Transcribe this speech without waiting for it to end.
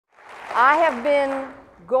I have been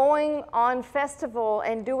going on festival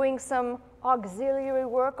and doing some auxiliary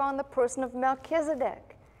work on the person of Melchisedec.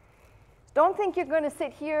 Don't think you're going to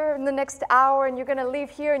sit here in the next hour and you're going to leave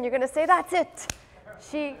here and you're going to say, that's it.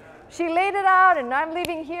 She laid it out and I'm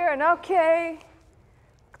leaving here and okay.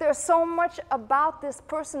 There's so much about this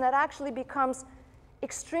person that actually becomes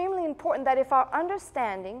extremely important, that if our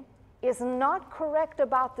understanding is not correct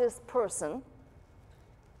about this person,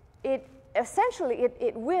 it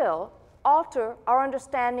will alter our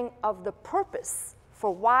understanding of the purpose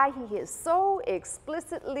for why he is so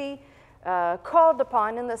explicitly called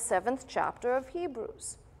upon in the 7th chapter of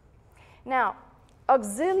Hebrews. Now,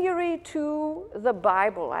 auxiliary to the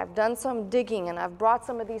Bible, I've done some digging and I've brought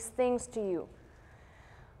some of these things to you.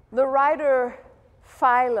 The writer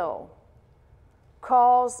Philo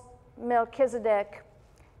calls Melchizedek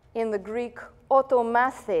in the Greek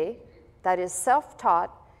automathe, that is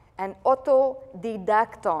self-taught, and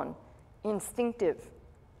autodidacton, instinctive.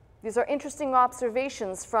 These are interesting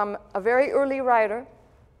observations from a very early writer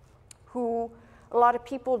who a lot of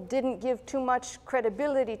people didn't give too much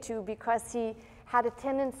credibility to because he had a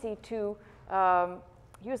tendency to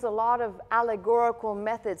use a lot of allegorical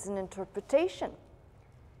methods in interpretation.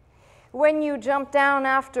 When you jump down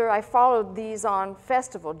after I followed these on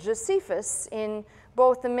festival, Josephus, in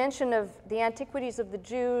both the mention of the antiquities of the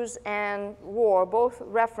Jews and war, both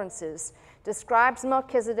references, describes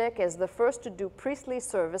Melchizedek as the first to do priestly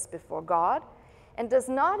service before God, and does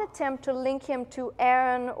not attempt to link him to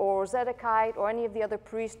Aaron or Zedekiah or any of the other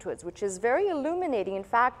priesthoods, which is very illuminating. In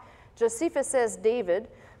fact, Josephus says David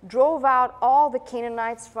drove out all the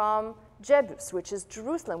Canaanites from Jebus, which is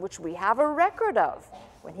Jerusalem, which we have a record of,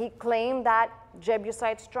 when he claimed that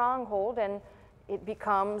Jebusite stronghold, and it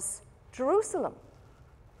becomes Jerusalem.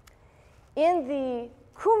 In the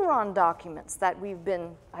Qumran documents that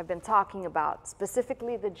I've been talking about,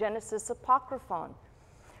 specifically the Genesis Apocryphon,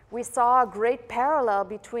 we saw a great parallel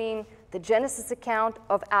between the Genesis account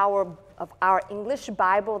of our English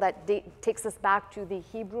Bible that takes us back to the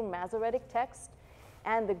Hebrew Masoretic text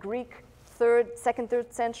and the Greek 2nd,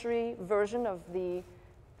 3rd century version of the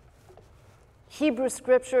Hebrew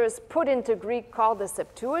scriptures put into Greek called the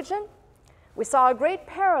Septuagint. We saw a great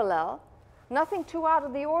parallel, nothing too out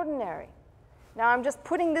of the ordinary. Now I'm just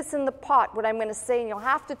putting this in the pot, what I'm going to say, and you'll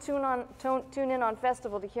have to tune in on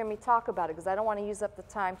festival to hear me talk about it because I don't want to use up the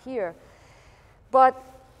time here. But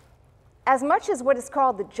as much as what is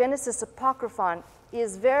called the Genesis Apocryphon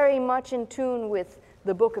is very much in tune with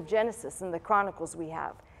the book of Genesis and the Chronicles we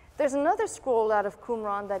have, there's another scroll out of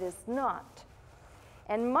Qumran that is not.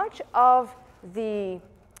 And much of the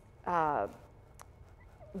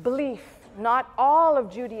belief, not all of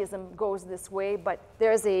Judaism goes this way, but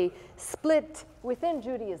there's a split within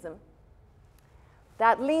Judaism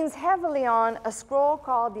that leans heavily on a scroll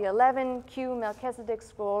called the 11Q Melchizedek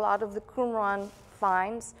scroll out of the Qumran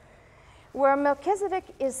finds, where Melchizedek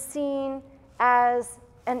is seen as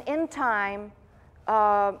an end time.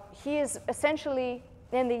 He is essentially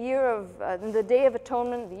in the year of, in the Day of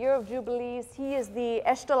Atonement, the year of Jubilees, he is the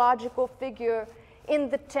eschatological figure in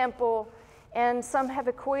the temple, and some have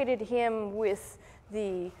equated him with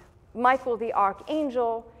Michael the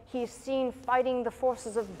Archangel. He's seen fighting the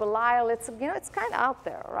forces of Belial. It's kind of out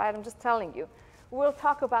there, right? I'm just telling you. We'll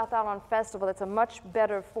talk about that on festival. It's a much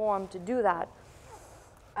better form to do that.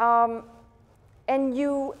 And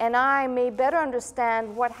you and I may better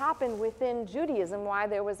understand what happened within Judaism, why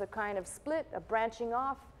there was a kind of split, a branching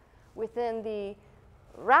off within the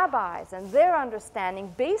rabbis and their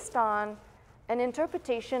understanding based on an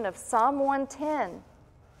interpretation of Psalm 110,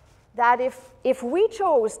 that if we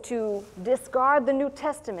chose to discard the New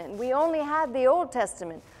Testament, we only had the Old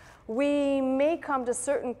Testament, we may come to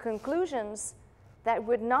certain conclusions that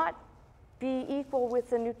would not be equal with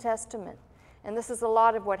the New Testament. And this is a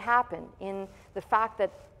lot of what happened in the fact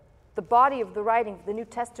that the body of the writing of the New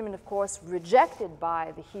Testament, of course, rejected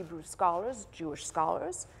by the Hebrew scholars, Jewish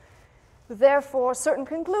scholars. Therefore, certain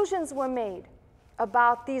conclusions were made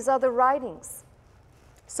about these other writings.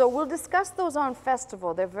 So we'll discuss those on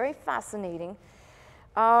festival. They're very fascinating.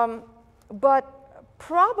 But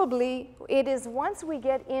probably it is once we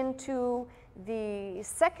get into the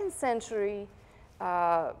 2nd century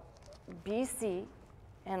BC,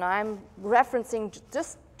 and I'm referencing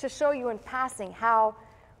just to show you in passing how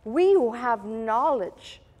we who have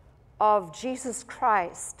knowledge of Jesus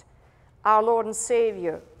Christ, our Lord and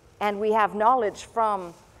Savior, and we have knowledge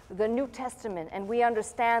from the New Testament, and we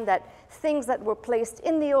understand that things that were placed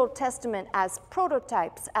in the Old Testament as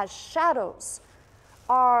prototypes, as shadows,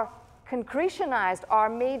 are concretionized, are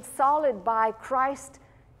made solid by Christ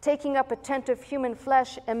taking up a tent of human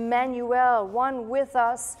flesh, Emmanuel, one with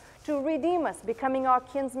us, to redeem us, becoming our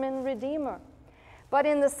kinsman redeemer. But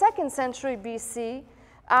in the 2nd century BC,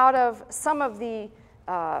 out of some of the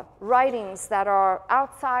writings that are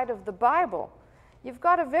outside of the Bible, you've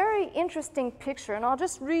got a very interesting picture, and I'll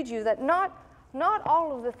just read you that not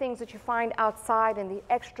all of the things that you find outside in the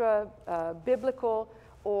extra biblical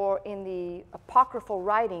or in the apocryphal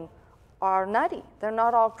writing are nutty. They're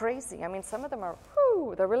not all crazy. I mean, some of them are,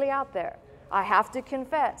 whoo, they're really out there, I have to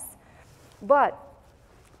confess. But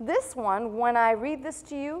this one, when I read this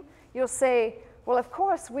to you, you'll say, well, of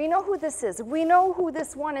course, we know who this is. We know who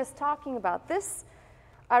this one is talking about. This,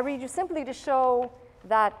 I read you simply to show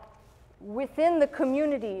that within the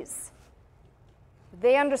communities,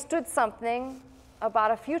 they understood something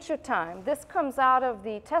about a future time. This comes out of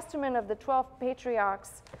the Testament of the 12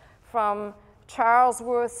 Patriarchs from Charles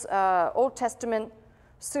Worth's Old Testament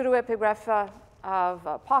pseudoepigrapha of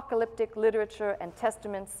apocalyptic literature and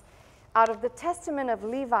testaments, out of the Testament of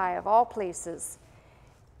Levi, of all places.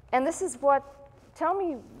 And this is what, tell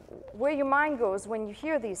me where your mind goes when you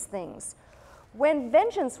hear these things. When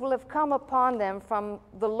vengeance will have come upon them from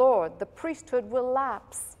the Lord, the priesthood will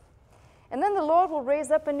lapse. And then the Lord will raise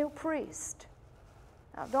up a new priest.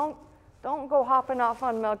 Now, don't go hopping off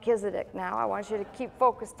on Melchisedec now. I want you to keep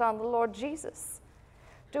focused on the Lord Jesus,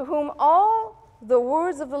 to whom all the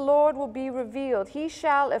words of the Lord will be revealed. He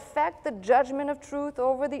shall effect the judgment of truth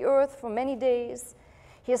over the earth for many days.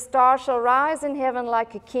 His star shall rise in heaven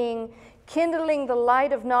like a king, kindling the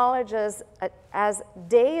light of knowledge as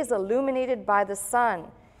day is illuminated by the sun.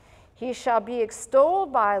 He shall be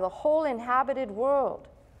extolled by the whole inhabited world.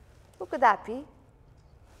 Who could that be?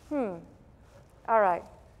 All right.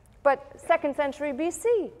 But 2nd century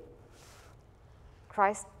BC,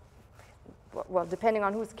 Christ, well, depending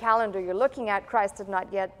on whose calendar you're looking at, Christ had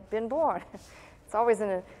not yet been born. It's always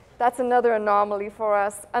that's another anomaly for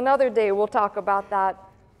us. Another day we'll talk about that.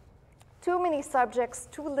 Too many subjects,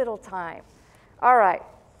 too little time. All right.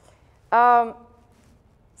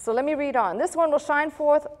 So let me read on. This one will shine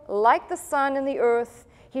forth like the sun in the earth.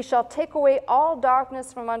 He shall take away all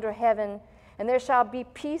darkness from under heaven, and there shall be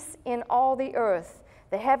peace in all the earth.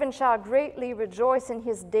 The heaven shall greatly rejoice in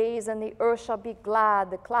his days, and the earth shall be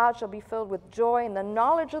glad. The clouds shall be filled with joy, and the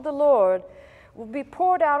knowledge of the Lord will be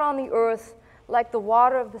poured out on the earth like the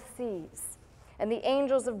water of the seas. And the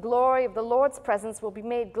angels of glory of the Lord's presence will be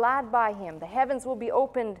made glad by him. The heavens will be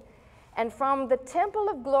opened, and from the temple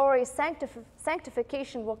of glory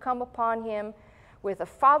sanctification will come upon him with a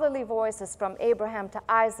fatherly voice as from Abraham to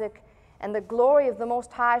Isaac, and the glory of the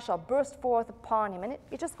Most High shall burst forth upon him. And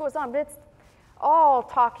it just goes on, but it's all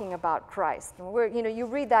talking about Christ. And you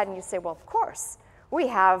read that and you say, well, of course, we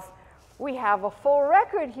have a full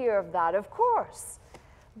record here of that, of course.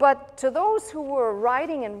 But to those who were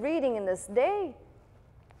writing and reading in this day,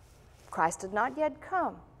 Christ had not yet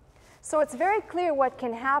come. So it's very clear what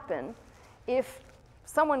can happen if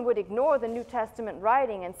someone would ignore the New Testament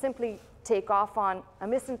writing and simply take off on a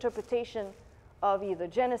misinterpretation of either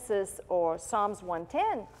Genesis or Psalms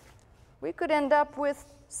 110. We could end up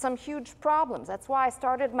with some huge problems. That's why I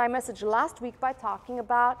started my message last week by talking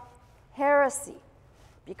about heresy,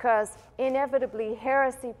 because inevitably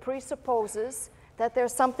heresy presupposes that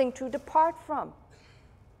there's something to depart from.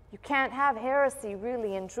 You can't have heresy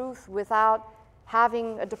really in truth without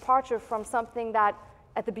having a departure from something that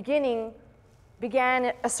at the beginning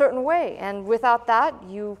began a certain way. And without that,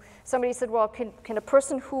 somebody said, well, can a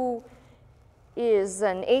person who is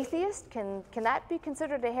an atheist, can that be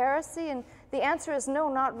considered a heresy? And the answer is no,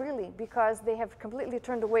 not really, because they have completely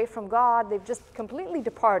turned away from God. They've just completely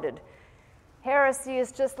departed. Heresy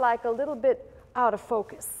is just like a little bit out of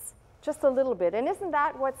focus, just a little bit. And isn't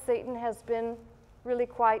that what Satan has been really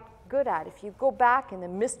quite good at? If you go back in the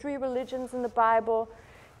mystery religions in the Bible,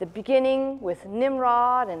 the beginning with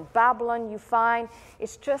Nimrod and Babylon, you find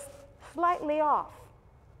it's just slightly off.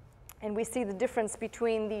 And we see the difference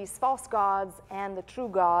between these false gods and the true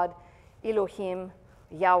God, Elohim,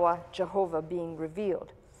 Yahweh, Jehovah, being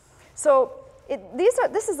revealed. So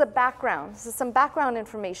this is a background. This is some background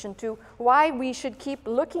information to why we should keep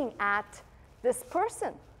looking at this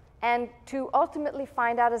person and to ultimately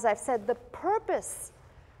find out, as I've said, the purpose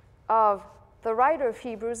of the writer of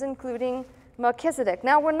Hebrews, including Melchizedek.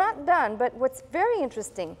 Now, we're not done, but what's very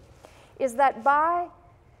interesting is that by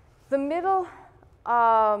the middle,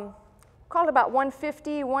 called about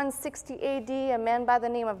 150, 160 AD, a man by the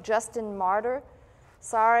name of Justin Martyr.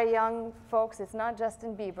 Sorry, young folks, it's not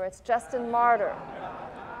Justin Bieber, it's Justin Martyr.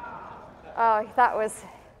 That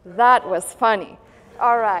was funny.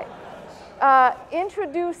 All right.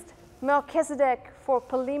 Introduced Melchizedek for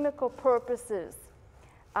polemical purposes.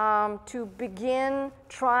 to begin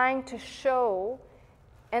trying to show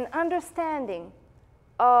an understanding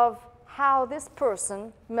of how this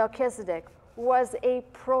person, Melchizedek, was a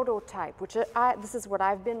prototype, which this is what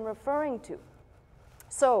I've been referring to.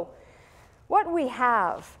 So, what we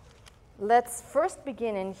have, let's first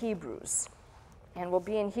begin in Hebrews. And we'll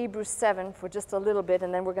be in Hebrews 7 for just a little bit,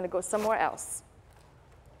 and then we're going to go somewhere else.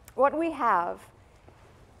 What we have,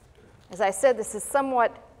 as I said, this is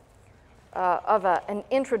somewhat of an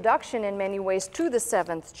introduction in many ways to the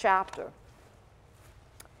 7th chapter.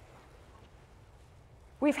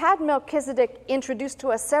 We've had Melchizedek introduced to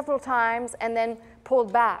us several times and then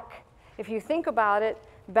pulled back. If you think about it,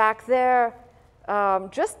 back there,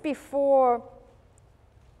 just before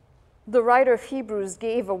the writer of Hebrews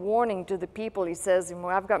gave a warning to the people, he says,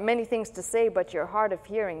 I've got many things to say, but you're hard of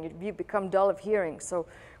hearing. You've become dull of hearing. So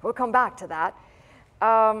we'll come back to that.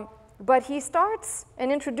 But he starts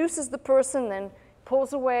and introduces the person, then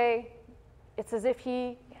pulls away. It's as if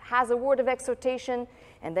he has a word of exhortation,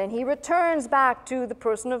 and then he returns back to the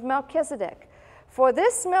person of Melchizedek. For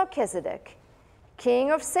this Melchizedek,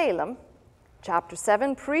 king of Salem, chapter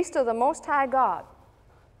 7, priest of the Most High God.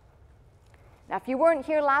 Now, if you weren't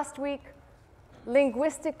here last week,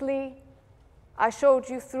 linguistically, I showed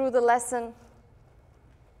you through the lesson,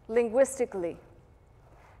 linguistically,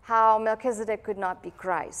 how Melchizedek could not be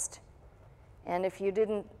Christ. And if you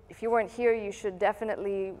weren't here, you should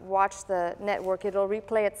definitely watch the network. It'll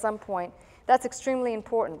replay at some point. That's extremely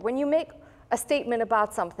important. When you make a statement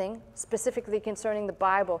about something, specifically concerning the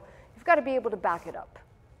Bible, you've got to be able to back it up.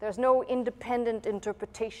 There's no independent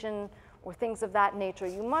interpretation or things of that nature.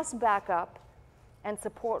 You must back up and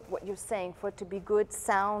support what you're saying for it to be good,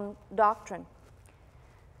 sound doctrine.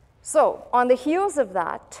 So, on the heels of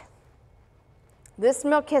that, this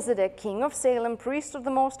Melchizedek, king of Salem, priest of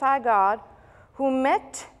the Most High God, who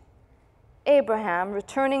met Abraham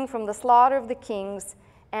returning from the slaughter of the kings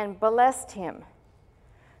and blessed him,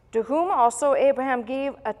 to whom also Abraham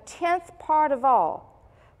gave a 10th part of all,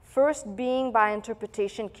 first being by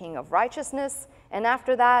interpretation king of righteousness, and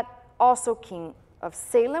after that also king of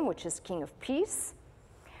Salem, which is king of peace,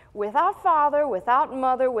 without father, without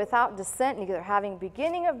mother, without descent, neither having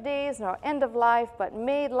beginning of days nor end of life, but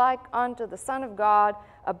made like unto the Son of God,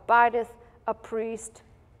 abideth a priest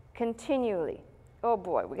continually. Oh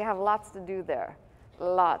boy, we have lots to do there.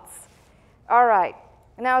 Lots. All right.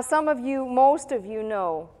 Now, some of you, most of you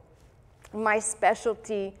know, my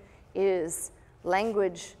specialty is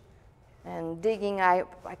language and digging. I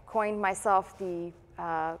coined myself the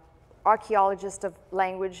archaeologist of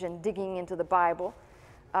language and digging into the Bible.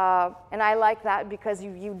 And I like that because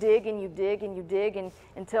you dig and you dig and you dig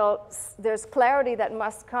until there's clarity that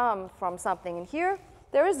must come from something. And here,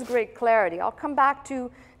 there is great clarity. I'll come back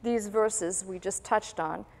to these verses we just touched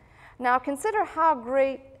on. Now, consider how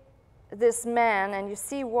great this man, and you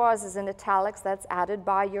see was is in italics, that's added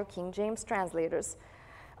by your King James translators,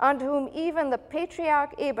 unto whom even the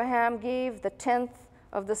patriarch Abraham gave the 10th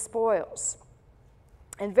of the spoils.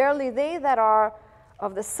 And verily they that are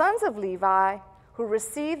of the sons of Levi, who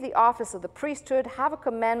receive the office of the priesthood, have a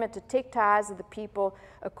commandment to take tithes of the people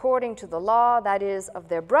according to the law, that is, of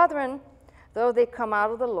their brethren, though they come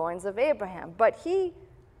out of the loins of Abraham. But he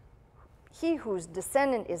whose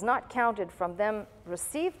descendant is not counted from them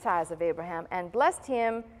received tithes of Abraham, and blessed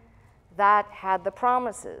him that had the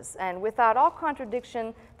promises. And without all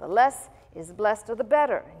contradiction, the less is blessed of the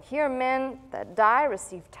better. And here men that die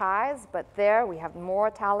receive tithes, but there we have more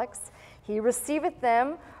italics. He receiveth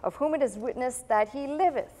them, of whom it is witnessed that he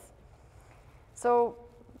liveth. So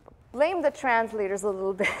blame the translators a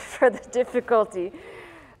little bit for the difficulty.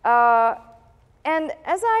 And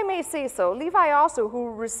as I may say so, Levi also,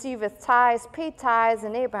 who receiveth tithes, paid tithes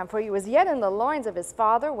in Abraham, for he was yet in the loins of his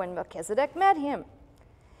father when Melchizedek met him.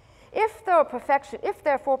 If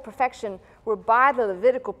therefore perfection were by the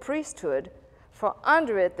Levitical priesthood, for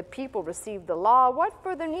under it the people received the law, what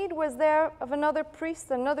further need was there of another priest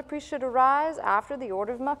that another priest should arise after the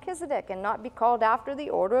order of Melchizedek, and not be called after the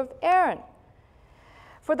order of Aaron?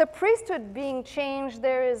 For the priesthood being changed,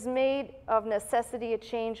 there is made of necessity a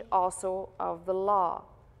change also of the law.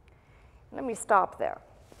 Let me stop there.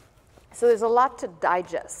 So there's a lot to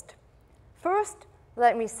digest. First,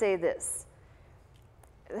 let me say this.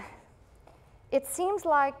 It seems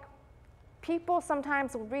like people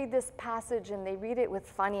sometimes will read this passage and they read it with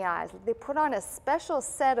funny eyes. They put on a special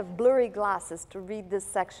set of blurry glasses to read this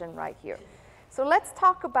section right here. So let's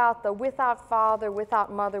talk about the without father,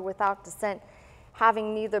 without mother, without descent,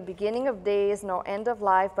 having neither beginning of days nor end of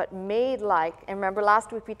life, but made like. And remember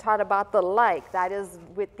last week we taught about the like, that is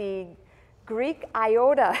with the Greek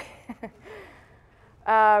iota.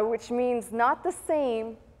 which means not the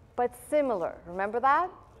same, but similar. Remember that?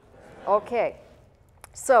 Okay.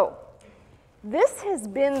 So this has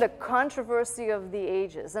been the controversy of the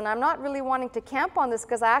ages. And I'm not really wanting to camp on this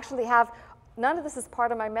because I actually have, none of this is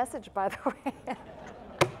part of my message, by the way.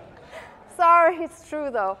 Sorry, it's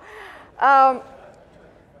true though.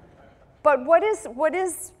 But what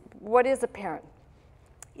is apparent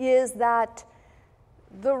is that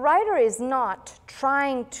the writer is not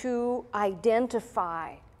trying to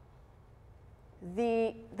identify.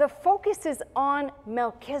 The focus is on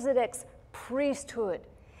Melchizedek's priesthood.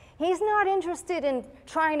 He's not interested in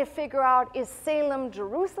trying to figure out, is Salem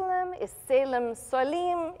Jerusalem? Is Salem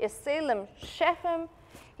Salim? Is Salem Shechem?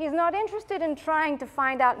 He's not interested in trying to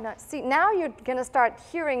find out. See, now you're going to start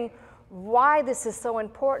hearing why this is so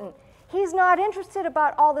important. He's not interested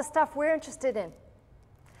about all the stuff we're interested in,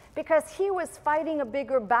 because he was fighting a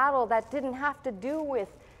bigger battle that didn't have to do with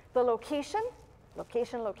the location.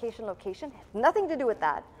 Location, location, location. Nothing to do with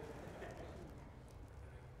that.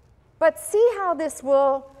 But see how this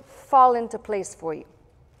will fall into place for you.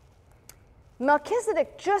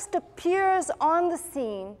 Melchizedek just appears on the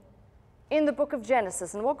scene in the book of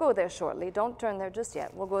Genesis, and we'll go there shortly. Don't turn there just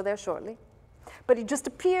yet. We'll go there shortly. But he just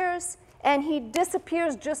appears, and he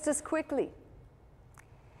disappears just as quickly.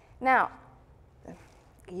 Now,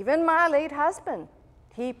 even my late husband,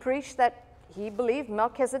 he preached that he believed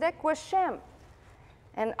Melchizedek was Shem.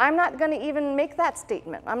 And I'm not going to even make that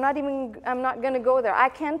statement. I'm not going to go there. I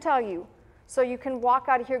can tell you, so you can walk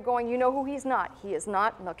out of here going, you know who he's not. He is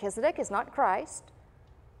not, Melchizedek is not Christ.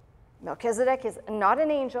 Melchizedek is not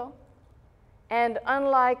an angel. And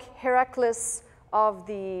unlike Heraclius of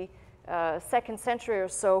the 2nd century or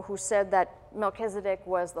so, who said that Melchizedek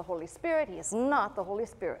was the Holy Spirit, he is not the Holy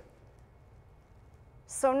Spirit.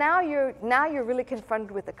 So now you're really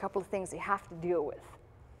confronted with a couple of things you have to deal with.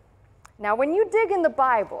 Now, when you dig in the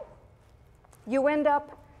Bible, you end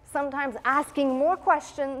up sometimes asking more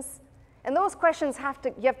questions, and those questions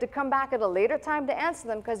you have to come back at a later time to answer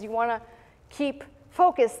them because you want to keep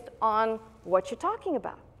focused on what you're talking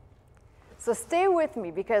about. So stay with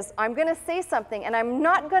me, because I'm going to say something, and I'm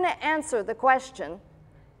not going to answer the question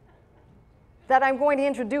that I'm going to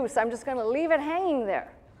introduce. I'm just going to leave it hanging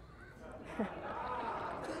there.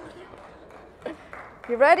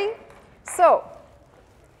 You ready? So,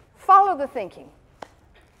 follow the thinking.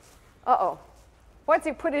 Uh-oh. Once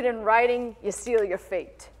you put it in writing, you seal your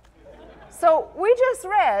fate. So we just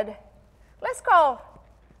read, let's call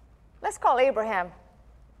Abraham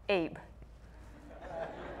Abe.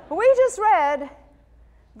 We just read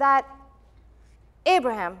that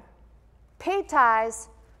Abraham paid tithes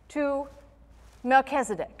to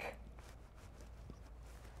Melchizedek.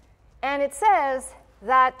 And it says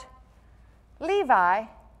that Levi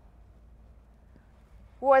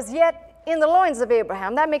was yet in the loins of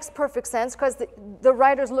Abraham. That makes perfect sense because the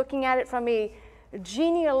writer's looking at it from a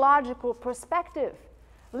genealogical perspective.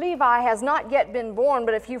 Levi has not yet been born,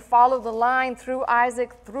 but if you follow the line through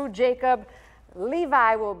Isaac, through Jacob,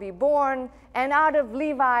 Levi will be born, and out of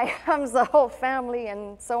Levi comes the whole family,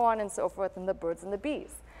 and so on and so forth, and the birds and the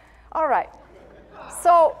bees. All right.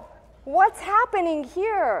 So what's happening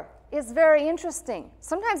here is very interesting.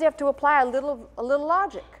 Sometimes you have to apply a little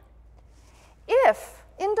logic. If,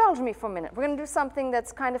 indulge me for a minute, we're going to do something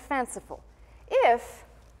that's kind of fanciful. If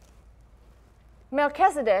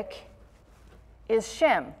Melchizedek is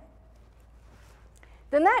Shem,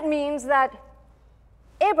 then that means that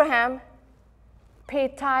Abraham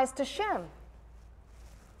paid tithes to Shem.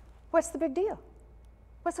 What's the big deal?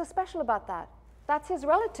 What's so special about that? That's his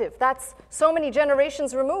relative. That's so many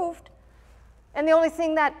generations removed. And the only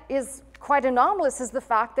thing that is quite anomalous is the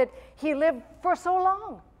fact that he lived for so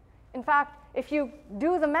long. In fact, if you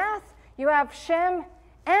do the math, you have Shem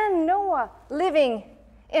and Noah living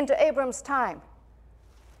into Abram's time.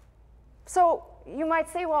 So you might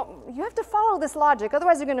say, well, you have to follow this logic,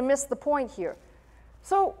 otherwise you're going to miss the point here.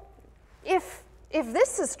 So if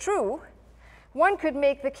this is true, one could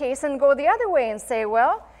make the case and go the other way and say,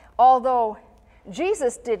 well, although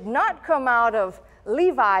Jesus did not come out of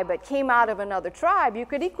Levi but came out of another tribe, you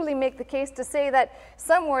could equally make the case to say that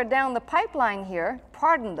somewhere down the pipeline here,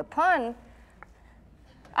 pardon the pun,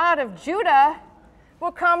 out of Judah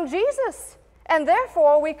will come Jesus. And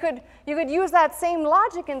therefore, you could use that same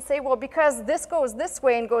logic and say, well, because this goes this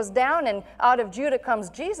way and goes down and out of Judah comes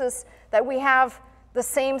Jesus, that we have the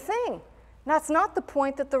same thing. And that's not the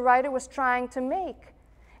point that the writer was trying to make.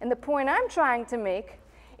 And the point I'm trying to make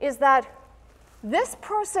is that this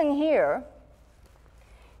person here,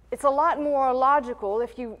 it's a lot more logical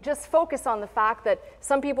if you just focus on the fact that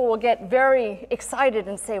some people will get very excited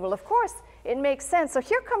and say, well, of course, it makes sense. So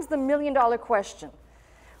here comes the million-dollar question.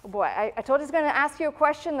 Oh boy, I told you I was going to ask you a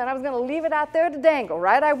question, then I was going to leave it out there to dangle,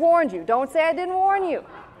 right? I warned you. Don't say I didn't warn you.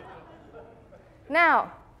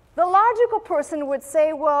 Now, the logical person would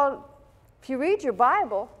say, well, if you read your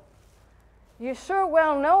Bible, you sure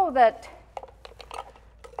well know that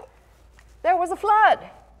there was a flood.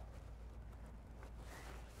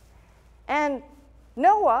 And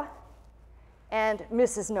Noah and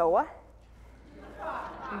Mrs. Noah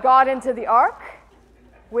got into the ark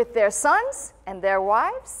with their sons and their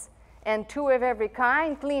wives, and 2 of every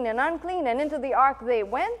kind, clean and unclean, and into the ark they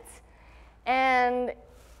went. And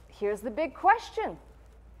here's the big question,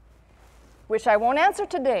 which I won't answer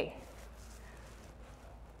today.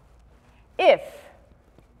 If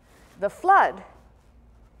the flood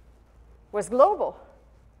was global,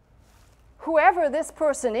 whoever this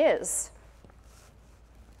person is,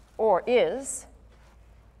 or is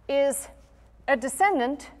a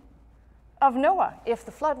descendant of Noah, if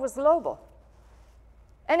the flood was global.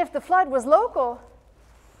 And if the flood was local,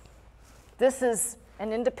 this is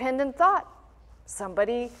an independent thought.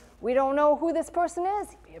 Somebody, we don't know who this person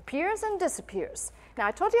is. He appears and disappears. Now,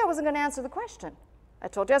 I told you I wasn't going to answer the question. I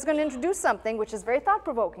told you I was going to introduce something which is very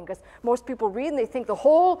thought-provoking, because most people read and they think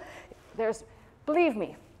believe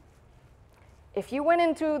me, if you went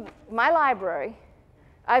into my library,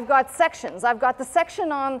 I've got sections. I've got the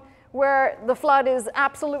section on where the flood is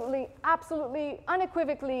absolutely,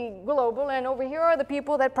 unequivocally global, and over here are the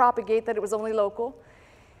people that propagate that it was only local.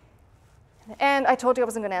 And I told you I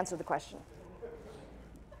wasn't going to answer the question.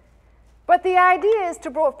 But the idea is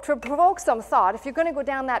to provoke some thought. If you're going to go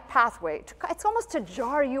down that pathway, it's almost to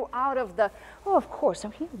jar you out of the, oh, of course,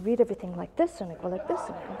 I'm here to read everything like this, and I go like this,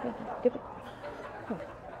 and I go,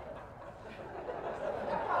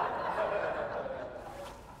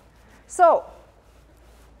 So,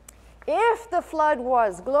 if the flood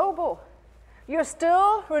was global, you're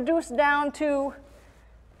still reduced down to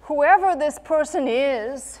whoever this person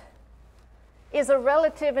is a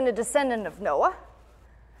relative and a descendant of Noah.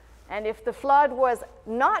 And if the flood was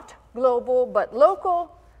not global but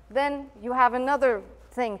local, then you have another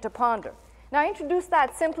thing to ponder. Now, I introduce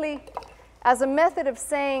that simply as a method of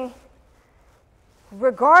saying,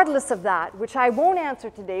 regardless of that, which I won't answer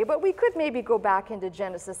today, but we could maybe go back into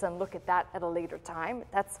Genesis and look at that at a later time.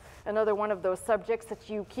 That's another one of those subjects that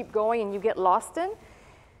you keep going and you get lost in,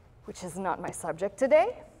 which is not my subject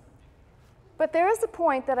today. But there is a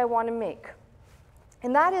point that I want to make,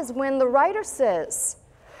 and that is when the writer says,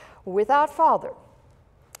 without father,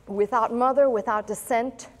 without mother, without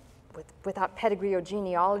descent, without pedigree or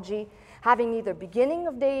genealogy, having neither beginning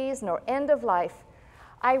of days nor end of life,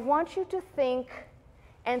 I want you to think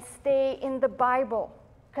and stay in the Bible,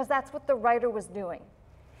 because that's what the writer was doing.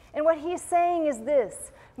 And what he's saying is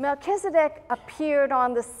this: Melchizedek appeared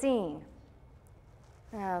on the scene.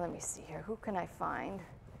 Now, let me see here. Who can I find?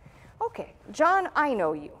 Okay, John, I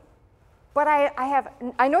know you. But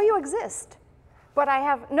I know you exist, but I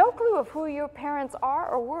have no clue of who your parents are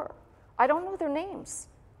or were. I don't know their names.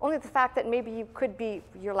 Only the fact that maybe you could be,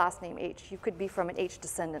 your last name H, you could be from an H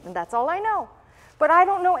descendant, and that's all I know. But I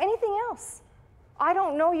don't know anything else. I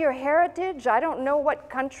don't know your heritage. I don't know what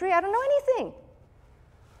country. I don't know anything.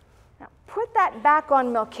 Now, put that back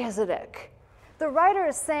on Melchizedek. The writer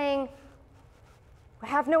is saying, we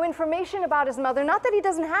have no information about his mother. Not that he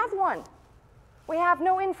doesn't have one. We have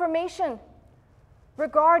no information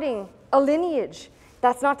regarding a lineage.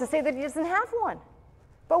 That's not to say that he doesn't have one.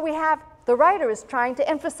 But we have, the writer is trying to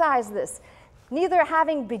emphasize this, neither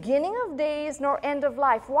having beginning of days nor end of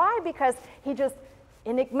life. Why? Because he just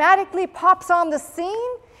enigmatically pops on the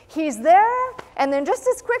scene. He's there, and then just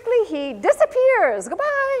as quickly he disappears.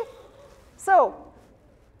 Goodbye. So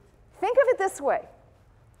think of it this way.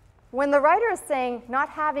 When the writer is saying not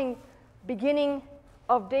having beginning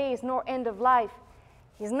of days nor end of life,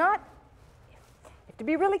 he's not, you have to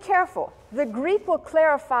be really careful. The Greek will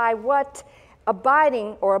clarify what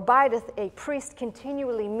abiding or abideth a priest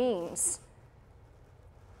continually means.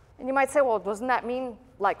 And you might say, well, doesn't that mean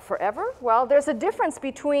like forever? Well, there's a difference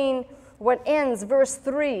between what ends verse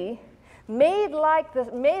 3, made like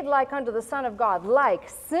unto the Son of God, like,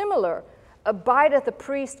 similar, abideth a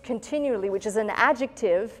priest continually, which is an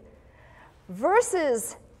adjective,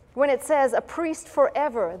 versus when it says a priest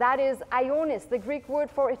forever, that is ionis, the Greek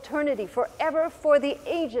word for eternity, forever, for the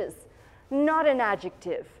ages, not an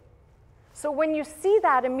adjective. So when you see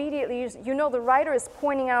that immediately, you know the writer is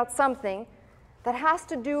pointing out something that has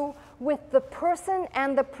to do with the person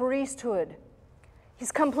and the priesthood.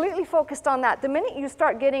 He's completely focused on that. The minute you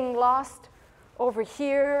start getting lost over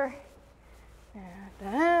here,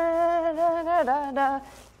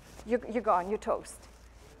 you're gone, you're toast.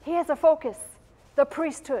 He has a focus, the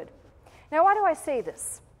priesthood. Now, why do I say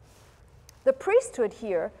this? The priesthood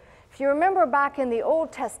here, if you remember back in the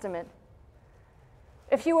Old Testament,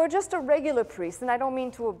 if you were just a regular priest, and I don't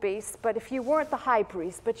mean to abase, but if you weren't the high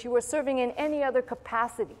priest, but you were serving in any other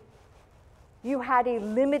capacity, you had a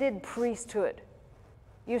limited priesthood.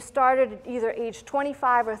 You started at either age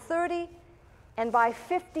 25 or 30, and by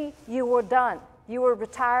 50, you were done. You were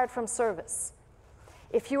retired from service.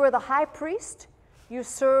 If you were the high priest, you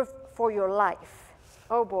served for your life.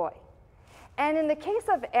 Oh boy. And in the case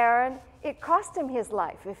of Aaron, it cost him his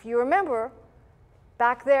life. If you remember,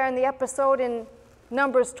 back there in the episode in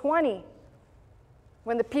Numbers 20,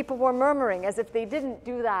 when the people were murmuring, as if they didn't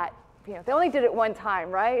do that. You know, they only did it one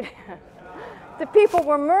time, right? The people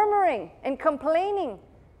were murmuring and complaining.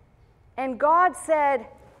 And God said,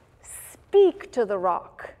 speak to the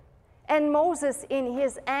rock. And Moses, in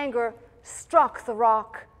his anger, struck the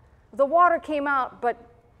rock. The water came out, but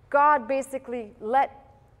God basically let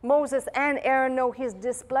Moses and Aaron know his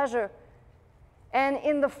displeasure. And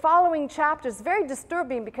in the following chapters, very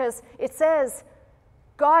disturbing because it says,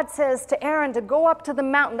 God says to Aaron to go up to the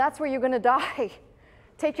mountain. That's where you're going to die.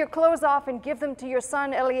 Take your clothes off and give them to your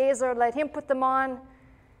son Eleazar. Let him put them on.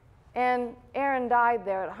 And Aaron died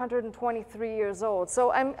there at 123 years old.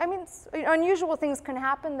 So, I mean, unusual things can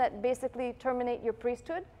happen that basically terminate your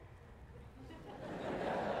priesthood.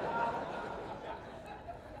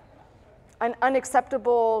 An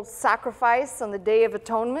unacceptable sacrifice on the Day of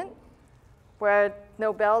Atonement, where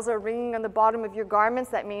no bells are ringing on the bottom of your garments.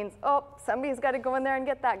 That means, oh, somebody's got to go in there and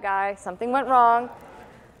get that guy. Something went wrong.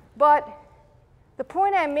 But the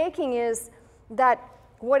point I'm making is that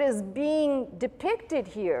what is being depicted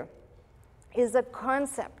here is a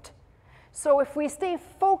concept. So if we stay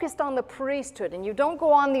focused on the priesthood and you don't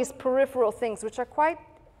go on these peripheral things, which are quite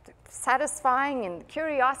satisfying and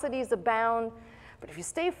curiosities abound, but if you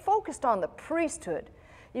stay focused on the priesthood,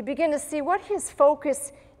 you begin to see what his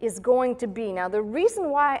focus is going to be. Now, the reason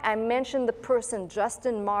why I mentioned the person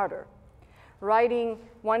Justin Martyr, writing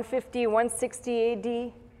 150, 160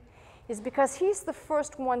 AD, is because he's the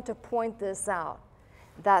first one to point this out,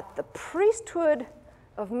 that the priesthood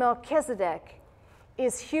of Melchizedek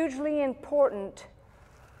is hugely important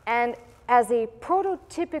and as a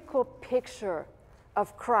prototypical picture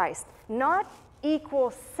of Christ, not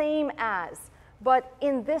equal, same as, but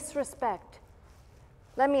in this respect.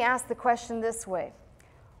 Let me ask the question this way.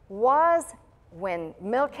 Was when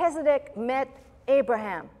Melchizedek met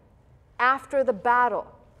Abraham after the battle,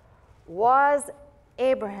 was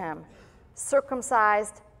Abraham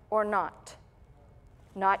circumcised or not?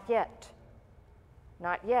 Not yet.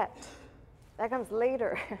 Not yet. That comes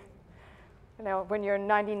later. You know, when you're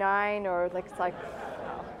 99 or like, it's like,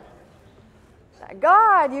 oh.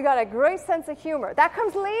 God, you got a great sense of humor. That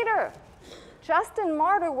comes later. Justin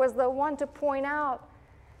Martyr was the one to point out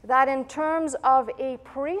that in terms of a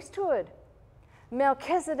priesthood,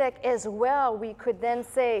 Melchizedek as well, we could then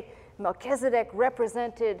say Melchizedek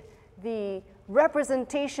represented the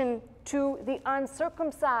representation to the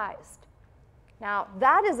uncircumcised. Now,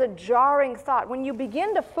 that is a jarring thought. When you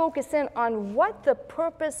begin to focus in on what the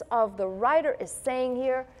purpose of the writer is saying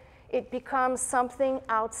here, it becomes something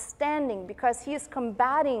outstanding because he is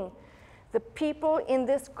combating the people in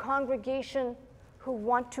this congregation who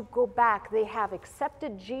want to go back. They have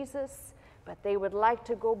accepted Jesus, but they would like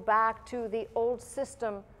to go back to the old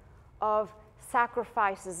system of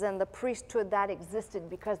sacrifices and the priesthood that existed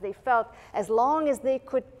because they felt as long as they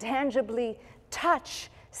could tangibly touch,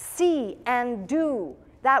 see, and do,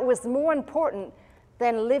 that was more important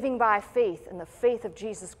than living by faith in the faith of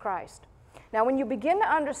Jesus Christ. Now, when you begin to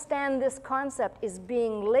understand this concept is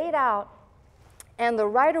being laid out, and the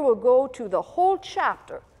writer will go to the whole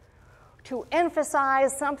chapter to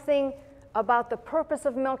emphasize something about the purpose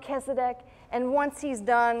of Melchizedek, and once he's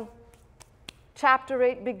done, chapter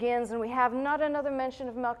 8 begins, and we have not another mention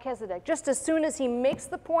of Melchizedek. Just as soon as he makes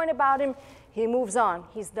the point about him, he moves on.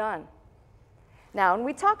 He's done. Now, when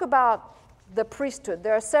we talk about the priesthood,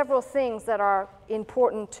 there are several things that are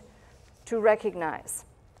important to recognize.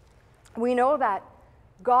 We know that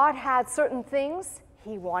God had certain things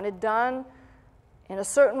he wanted done in a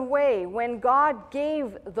certain way. When God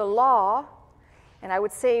gave the law, and I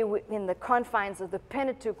would say in the confines of the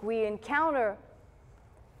Pentateuch, we encounter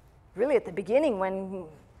really at the beginning when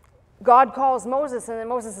God calls Moses, and then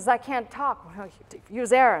Moses says, I can't talk. Well,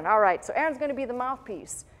 use Aaron. All right, so Aaron's going to be the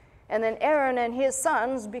mouthpiece. And then Aaron and his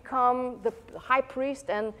sons become the high priest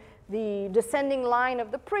and the descending line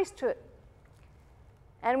of the priesthood.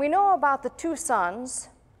 And we know about the two sons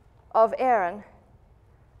of Aaron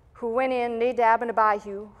who went in, Nadab and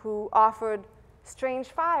Abihu, who offered strange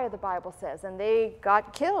fire, the Bible says, and they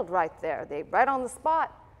got killed right there. They, right on the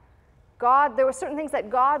spot, there were certain things that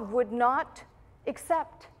God would not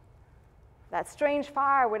accept. That strange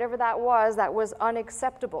fire, whatever that was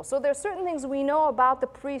unacceptable. So there are certain things we know about the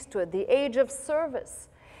priesthood, the age of service.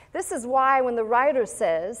 This is why when the writer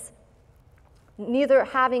says, neither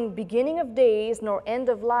having beginning of days nor end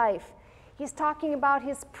of life, he's talking about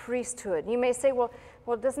his priesthood. You may say, well,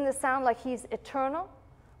 doesn't this sound like he's eternal?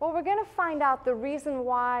 Well, we're going to find out the reason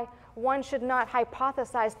why one should not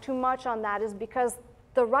hypothesize too much on that is because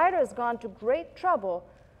the writer has gone to great trouble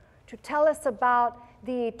to tell us about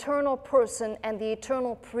the eternal person and the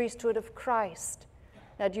eternal priesthood of Christ.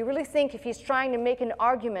 Now, do you really think if he's trying to make an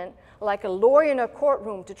argument like a lawyer in a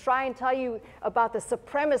courtroom to try and tell you about the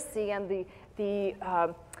supremacy and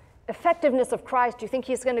the effectiveness of Christ, do you think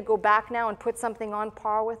he's going to go back now and put something on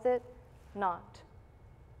par with it? Not.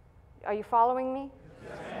 Are you following me?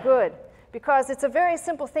 Yes. Good. Because it's a very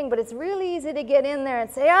simple thing, but it's really easy to get in there and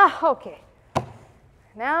say, okay,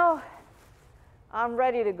 now I'm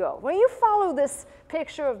ready to go. When you follow this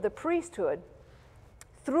picture of the priesthood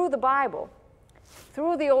through the Bible,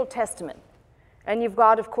 through the Old Testament, and you've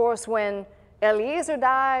got, of course, when Eliezer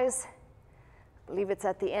dies, I believe it's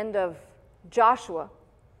at the end of Joshua,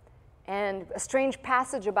 and a strange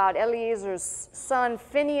passage about Eliezer's son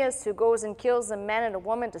Phinehas, who goes and kills a man and a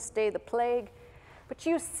woman to stay the plague. But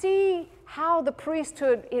you see how the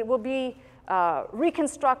priesthood, it will be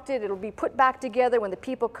reconstructed, it'll be put back together when the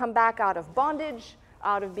people come back out of bondage,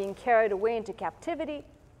 out of being carried away into captivity.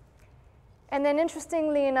 And then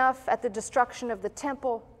interestingly enough, at the destruction of the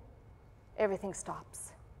temple, everything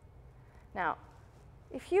stops. Now,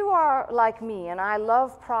 if you are like me, and I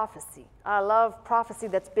love prophecy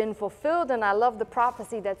that's been fulfilled, and I love the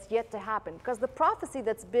prophecy that's yet to happen, because the prophecy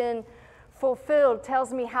that's been fulfilled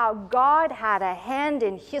tells me how God had a hand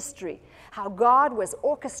in history, how God was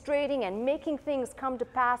orchestrating and making things come to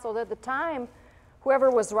pass, although at the time, whoever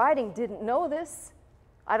was writing didn't know this.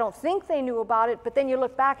 I don't think they knew about it, but then you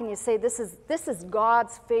look back and you say, this is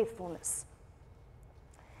God's faithfulness.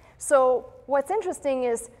 So what's interesting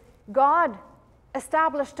is God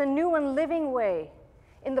established a new and living way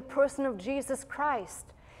in the person of Jesus Christ.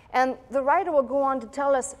 And the writer will go on to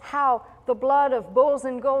tell us how the blood of bulls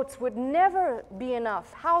and goats would never be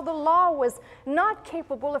enough, how the law was not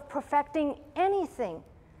capable of perfecting anything.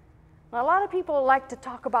 Now, a lot of people like to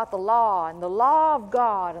talk about the law and the law of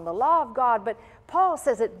God and the law of God, but Paul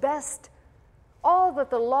says it best, all that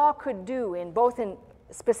the law could do,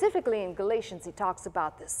 specifically in Galatians, he talks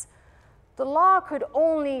about this. The law could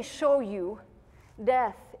only show you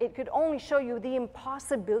death. It could only show you the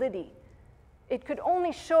impossibility. It could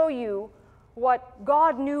only show you what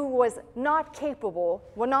God knew was not capable,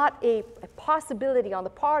 was not a possibility on the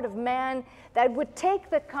part of man that would take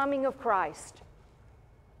the coming of Christ.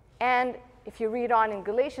 And if you read on in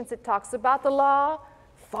Galatians, it talks about the law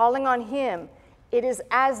falling on him. It is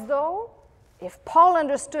as though if Paul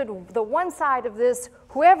understood the one side of this,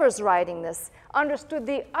 whoever's writing this understood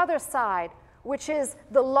the other side, which is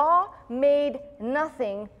the law made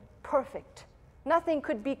nothing perfect. Nothing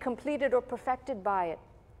could be completed or perfected by it.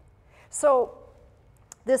 So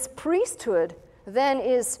this priesthood then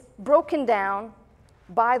is broken down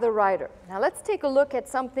by the writer. Now let's take a look at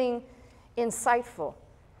something insightful.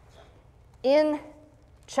 In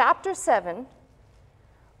chapter 7,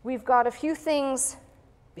 we've got a few things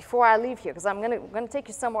before I leave here, because I'm going to take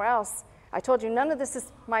you somewhere else. I told you none of this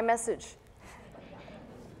is my message.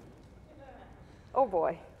 Oh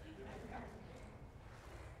boy.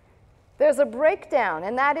 There's a breakdown,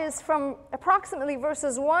 and that is from approximately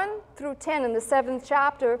verses 1 through 10 in the 7th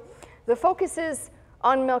chapter. The focus is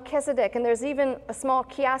on Melchisedec, and there's even a small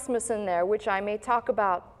chiasmus in there, which I may talk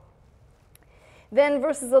about. Then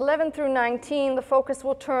verses 11 through 19, the focus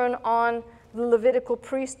will turn on the Levitical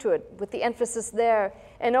priesthood, with the emphasis there.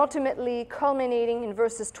 And ultimately, culminating in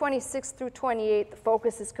verses 26 through 28, the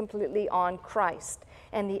focus is completely on Christ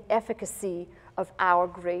and the efficacy of our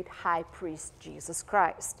great high priest, Jesus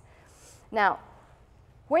Christ. Now,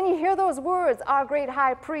 when you hear those words, our great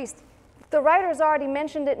high priest, the writer's already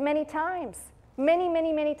mentioned it many times. Many,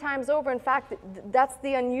 many, many times over. In fact, that's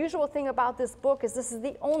the unusual thing about this book, is this is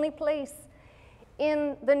the only place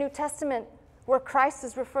in the New Testament where Christ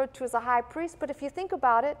is referred to as a high priest. But if you think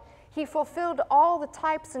about it, he fulfilled all the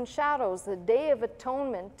types and shadows. The Day of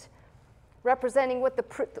Atonement, representing what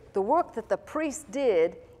the work that the priest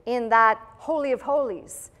did in that Holy of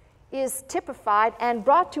Holies, is typified and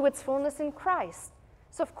brought to its fullness in Christ.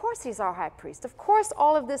 So of course he's our high priest. Of course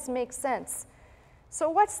all of this makes sense. So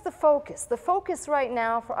what's the focus? The focus right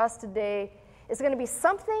now for us today is going to be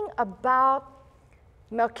something about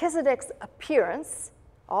Melchizedek's appearance.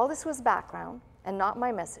 All this was background and not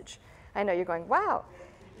my message. I know you're going, wow.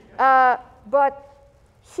 But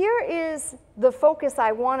here is the focus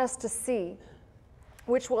I want us to see,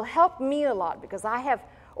 which will help me a lot, because I have,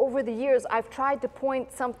 over the years, I've tried to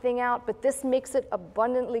point something out, but this makes it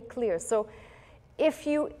abundantly clear. So if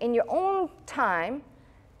you, in your own time,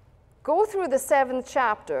 go through the 7th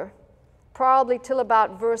chapter, probably till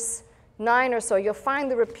about verse 9 or so, you'll find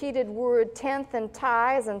the repeated word tenth and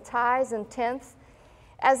tithes and tenth,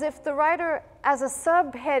 as if the writer, as a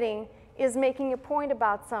subheading, is making a point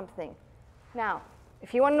about something. Now,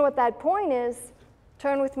 if you want to know what that point is,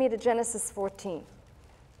 turn with me to Genesis 14.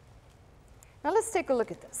 Now let's take a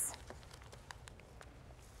look at this.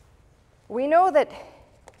 We know that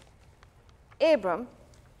Abram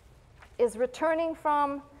is returning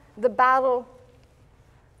from the battle,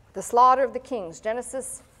 the slaughter of the kings,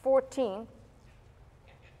 Genesis 14.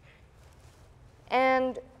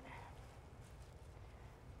 And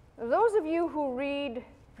those of you who read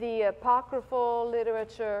the apocryphal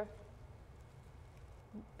literature,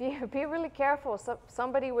 be really careful.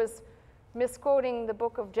 Somebody was misquoting the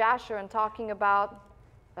book of Jasher and talking about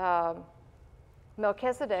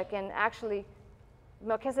Melchizedek, and actually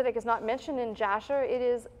Melchizedek is not mentioned in Jasher. It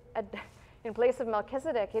is, in place of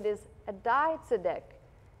Melchizedek, it is Abideth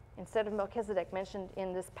instead of Melchizedek mentioned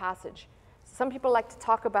in this passage. Some people like to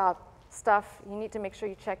talk about stuff. You need to make sure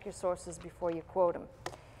you check your sources before you quote them.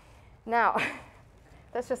 Now,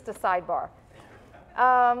 that's just a sidebar.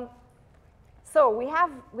 So we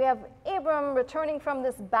have Abram returning from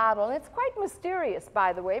this battle, and it's quite mysterious,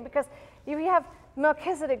 by the way, because you have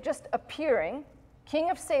Melchizedek just appearing, King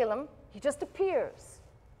of Salem, he just appears.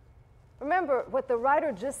 Remember what the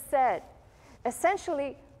writer just said.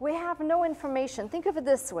 Essentially, we have no information. Think of it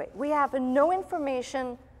this way. We have no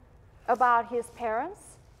information about his parents.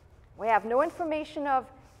 We have no information of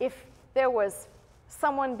if there was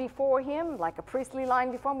someone before him, like a priestly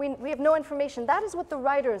line before him. We have no information. That is what the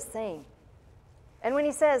writer is saying. And when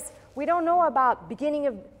he says, we don't know about beginning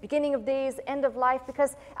of days, end of life,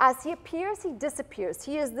 because as he appears, he disappears.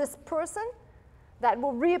 He is this person that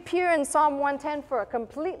will reappear in Psalm 110 for a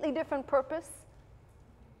completely different purpose.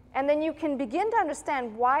 And then you can begin to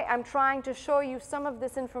understand why I'm trying to show you some of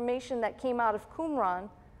this information that came out of Qumran,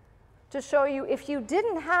 to show you if you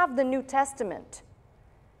didn't have the New Testament,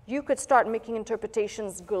 you could start making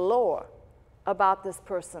interpretations galore about this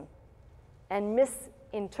person and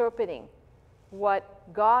misinterpreting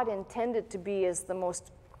what God intended to be as the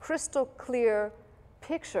most crystal clear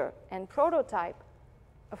picture and prototype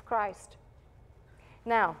of Christ.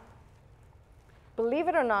 Now, believe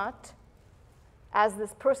it or not, as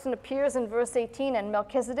this person appears in verse 18, and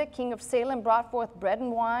Melchizedek, king of Salem, brought forth bread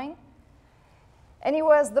and wine, and he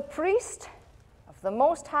was the priest of the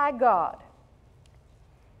Most High God.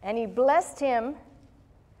 And he blessed him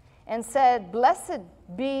and said, blessed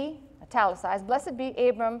be, italicized, blessed be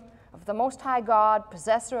Abram of the Most High God,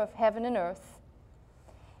 possessor of heaven and earth.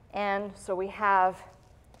 And so we have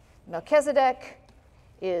Melchizedek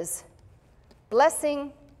is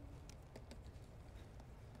blessing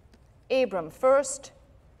Abram first,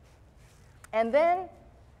 and then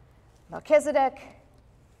Melchizedek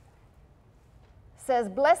says,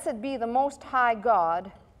 blessed be the Most High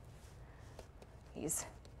God. He's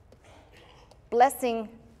blessing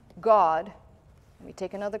God. Let me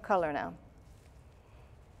take another color now.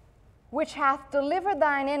 Which hath delivered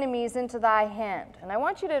thine enemies into thy hand. And I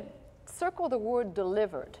want you to circle the word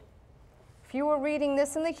delivered. If you were reading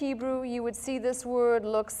this in the Hebrew, you would see this word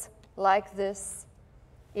looks like this.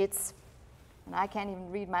 It's, and I can't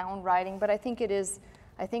even read my own writing, but I think it is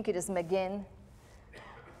Megin.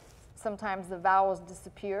 Sometimes the vowels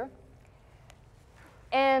disappear.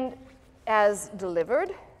 And as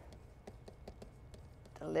delivered,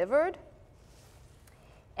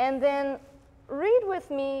 and then read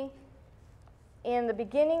with me in the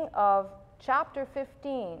beginning of chapter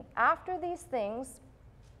 15. After these things,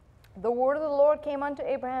 the word of the Lord came unto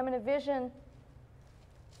Abraham in a vision,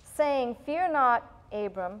 saying, fear not,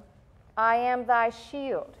 Abram, I am thy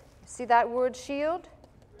shield. You see that word shield?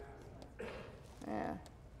 Yeah.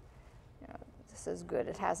 This is good.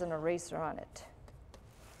 It has an eraser on it.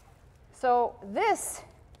 So this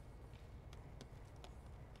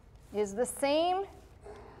is the same,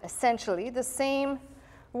 essentially, the same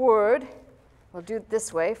word. We'll do it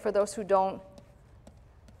this way for those who don't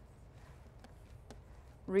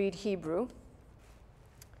read Hebrew.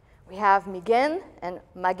 We have Migen and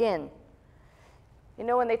Magen. You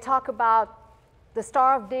know, when they talk about the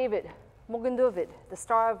Star of David, Mogen David, the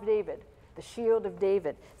Star of David, the shield of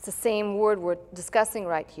David, it's the same word we're discussing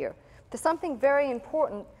right here. There's something very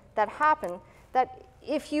important that happened that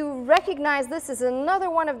if you recognize this is another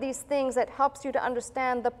one of these things that helps you to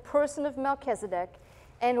understand the person of Melchizedek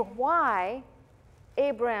and why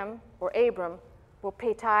Abram will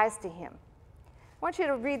pay tithes to him. I want you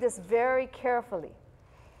to read this very carefully.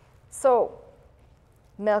 So,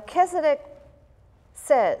 Melchizedek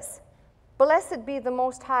says, "Blessed be the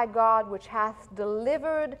Most High God, which hath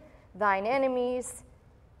delivered thine enemies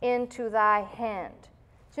into thy hand."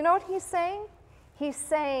 Do you know what he's saying? He's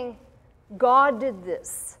saying, God did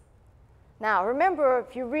this. Now, remember,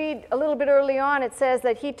 if you read a little bit early on, it says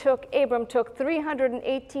that Abram took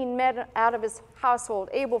 318 men out of his household,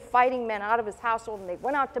 able fighting men out of his household, and they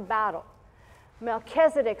went out to battle.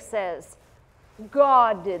 Melchizedek says,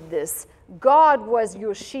 God did this. God was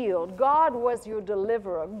your shield. God was your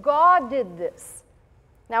deliverer. God did this.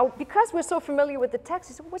 Now, because we're so familiar with the text,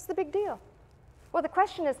 you say, what's the big deal? Well, the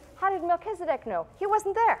question is, how did Melchizedek know? He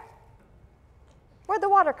wasn't there. Where'd the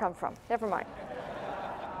water come from? Never mind.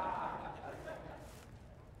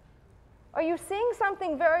 Are you seeing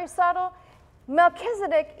something very subtle?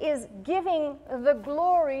 Melchizedek is giving the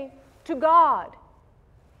glory to God.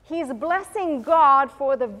 He's blessing God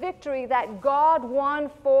for the victory that God won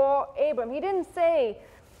for Abram. He didn't say,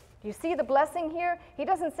 do you see the blessing here? He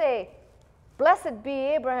doesn't say, blessed be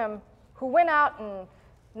Abraham who went out and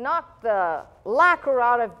knocked the lacquer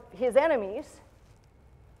out of his enemies.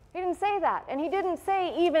 He didn't say that. And he didn't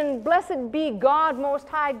say even, blessed be God, Most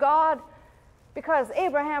High God, because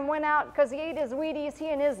Abraham went out because he ate his Wheaties, he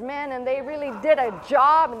and his men, and they really did a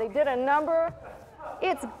job and they did a number.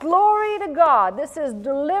 It's glory to God. This is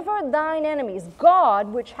delivered thine enemies. God,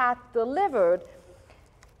 which hath delivered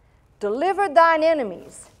thine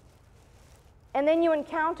enemies. And then you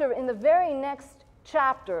encounter in the very next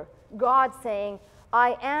chapter, God saying,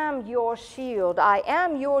 I am your shield. I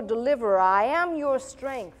am your deliverer. I am your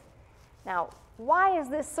strength. Now, why is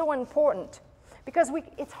this so important? Because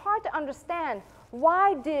it's hard to understand,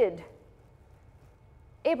 why did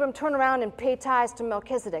Abram turn around and pay tithes to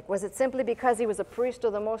Melchizedek? Was it simply because he was a priest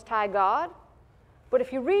of the Most High God? But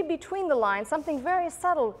if you read between the lines, something very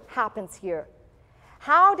subtle happens here.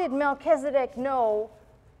 How did Melchizedek know?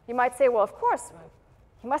 You might say, well, of course,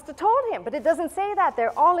 he must have told him, but it doesn't say that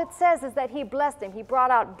there. All it says is that he blessed him. He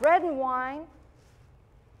brought out bread and wine,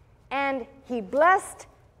 and he blessed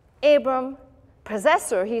Abram,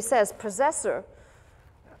 possessor, he says, possessor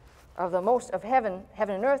of the most of heaven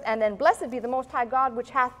and earth, and then blessed be the Most High God, which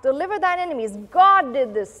hath delivered thine enemies. God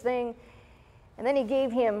did this thing, and then he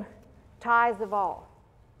gave him tithes of all.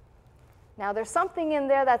 Now, there's something in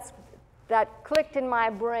there that clicked in my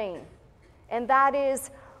brain, and that is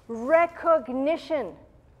recognition.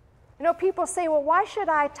 You know, people say, well, why should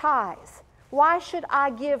I tithe? Why should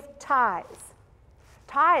I give tithes?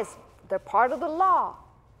 Tithes, they're part of the law.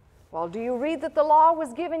 Well, do you read that the law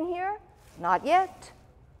was given here? Not yet.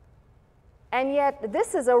 And yet,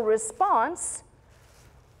 this is a response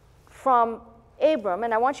from Abram,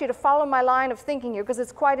 and I want you to follow my line of thinking here because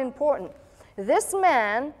it's quite important. This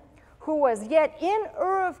man who was yet in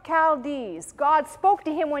Ur of Chaldees, God spoke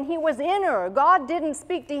to him when he was in Ur. God didn't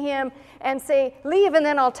speak to him and say, leave and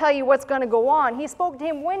then I'll tell you what's going to go on. He spoke to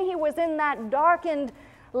him when he was in that darkened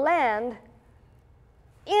land.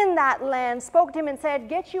 In that land, spoke to him and said,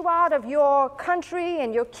 get you out of your country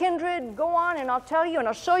and your kindred, go on and I'll tell you and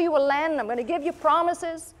I'll show you a land and I'm going to give you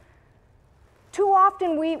promises. Too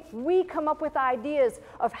often we come up with ideas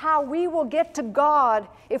of how we will get to God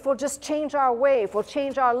if we'll just change our way, if we'll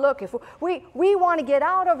change our look. If we want to get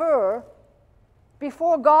out of Ur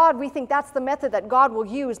before God. We think that's the method that God will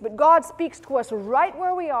use, but God speaks to us right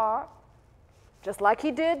where we are, just like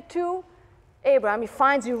he did to Abram. He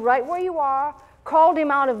finds you right where you are, called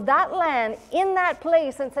him out of that land in that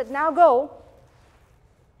place and said, now go.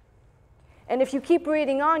 And if you keep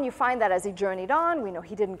reading on, you find that as he journeyed on, we know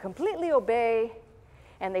he didn't completely obey,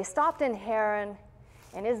 and they stopped in Haran,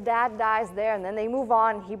 and his dad dies there, and then they move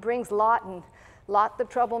on. He brings Lot, and Lot the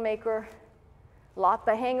troublemaker, Lot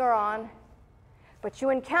the hanger-on. But you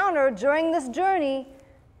encounter during this journey,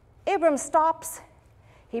 Abram stops,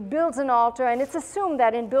 he builds an altar, and it's assumed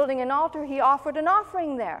that in building an altar, he offered an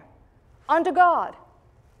offering there unto God.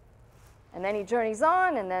 And then he journeys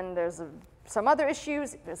on, and then there's some other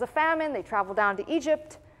issues. There's a famine. They travel down to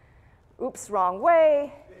Egypt. Oops, wrong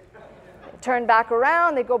way. They turn back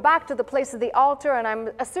around. They go back to the place of the altar, and I'm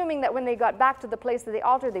assuming that when they got back to the place of the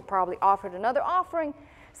altar, they probably offered another offering.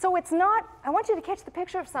 So it's not, I want you to catch the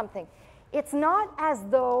picture of something. It's not as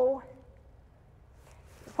though,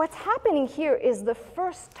 what's happening here is the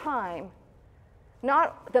first time,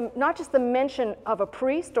 not just the mention of a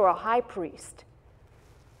priest or a high priest.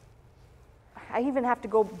 I even have to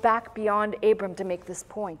go back beyond Abram to make this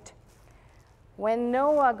point. When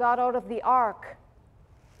Noah got out of the ark,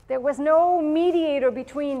 There was no mediator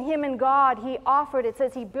between him and God. He offered, it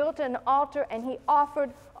says he built an altar and he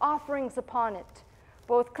offered offerings upon it,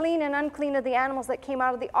 both clean and unclean of the animals that came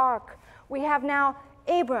out of the ark. We have now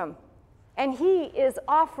Abram, and he is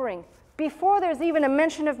offering before there's even a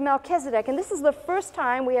mention of Melchizedek. And this is the first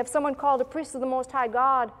time we have someone called a priest of the Most High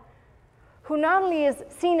God, who not only is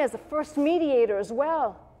seen as the first mediator as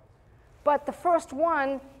well, but the first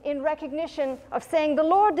one in recognition of saying, the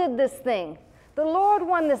Lord did this thing. The Lord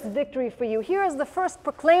won this victory for you. Here is the first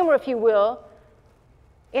proclaimer, if you will.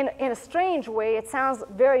 In a strange way, it sounds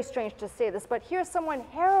very strange to say this, but here's someone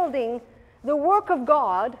heralding the work of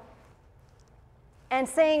God and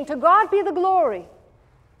saying, to God be the glory.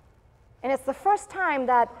 And it's the first time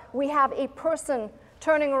that we have a person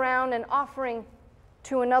turning around and offering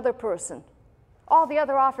to another person. All the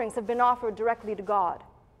other offerings have been offered directly to God.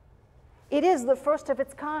 It is the first of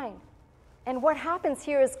its kind. And what happens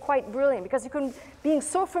here is quite brilliant, because being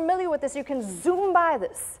so familiar with this, you can zoom by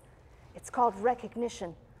this. It's called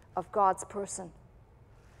recognition of God's person.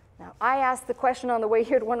 Now, I asked the question on the way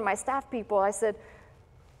here to one of my staff people. I said,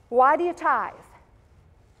 why do you tithe?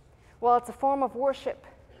 Well, it's a form of worship,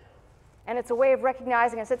 and it's a way of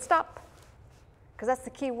recognizing. I said, stop, because that's the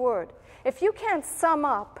key word. If you can't sum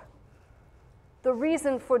up the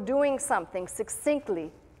reason for doing something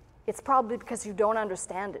succinctly, it's probably because you don't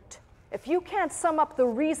understand it. If you can't sum up the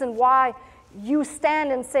reason why you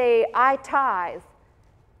stand and say, I tithe,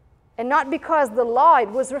 and not because the law, it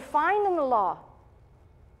was refined in the law.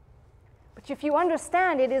 But if you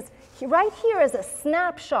understand, it is right here is a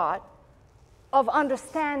snapshot of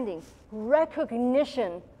understanding,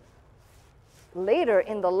 recognition. Later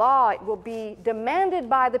in the law, it will be demanded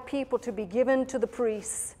by the people to be given to the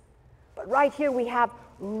priests. But right here we have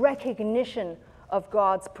recognition of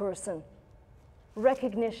God's person.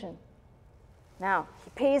 Recognition. Now, he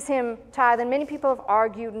pays him tithe, and many people have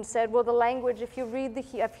argued and said, well, the language, if you read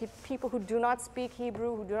people who do not speak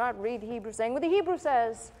Hebrew, who do not read Hebrew, saying what the Hebrew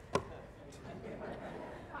says.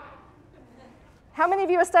 How many of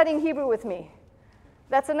you are studying Hebrew with me?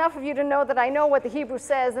 That's enough of you to know that I know what the Hebrew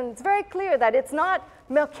says, and it's very clear that it's not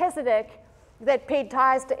Melchizedek that paid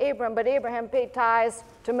tithes to Abram, but Abraham paid tithes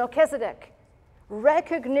to Melchizedek.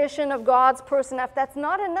 Recognition of God's person. If that's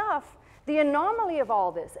not enough, the anomaly of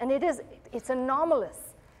all this, and it's anomalous,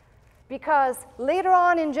 because later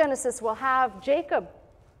on in Genesis we'll have Jacob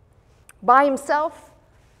by himself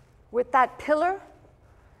with that pillar,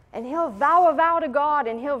 and he'll vow a vow to God,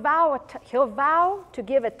 and he'll vow to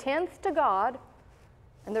give a tenth to God,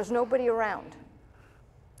 and there's nobody around.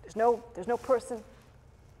 There's no person.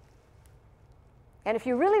 And if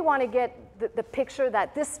you really want to get the picture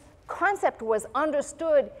that this concept was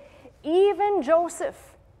understood, even Joseph,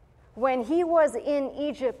 when he was in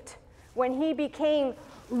Egypt, when he became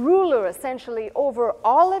ruler essentially over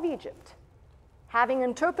all of Egypt, having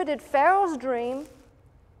interpreted Pharaoh's dream,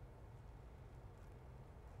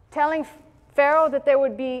 telling Pharaoh that there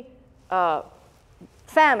would be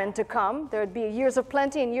famine to come, there would be years of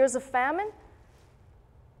plenty and years of famine,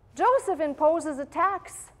 Joseph imposes a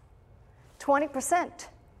tax, 20%,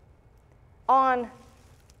 on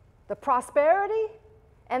the prosperity,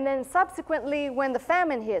 and then subsequently when the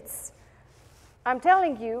famine hits. I'm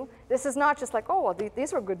telling you, this is not just like, oh, well,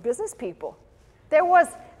 these were good business people. There was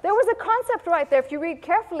a concept right there. If you read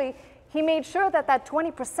carefully, he made sure that that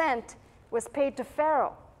 20% was paid to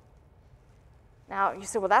Pharaoh. Now, you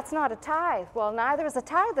say, well, that's not a tithe. Well, neither is a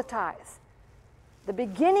tithe a tithe. The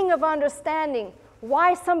beginning of understanding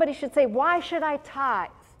why somebody should say, why should I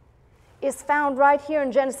tithe, is found right here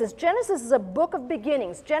in Genesis. Genesis is a book of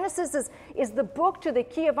beginnings. Genesis is the book to the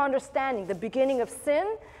key of understanding, the beginning of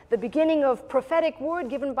sin, the beginning of prophetic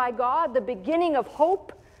word given by God, the beginning of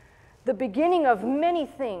hope, the beginning of many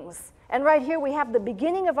things. And right here we have the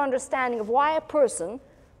beginning of understanding of why a person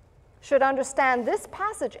should understand this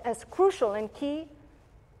passage as crucial and key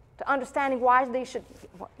to understanding why they should.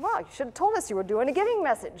 Well, you should have told us you were doing a giving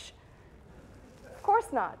message. Of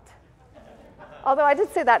course not. Although I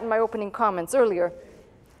did say that in my opening comments earlier,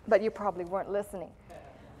 but you probably weren't listening.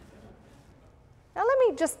 Now let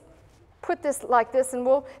me just put this like this, and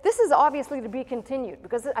this is obviously to be continued,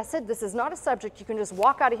 because I said this is not a subject you can just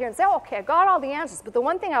walk out of here and say, oh, okay, I got all the answers. But the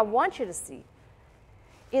one thing I want you to see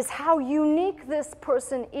is how unique this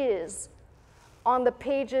person is on the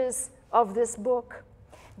pages of this book,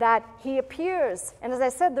 that he appears. And as I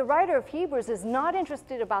said, the writer of Hebrews is not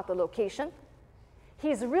interested about the location.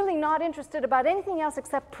 He's really not interested about anything else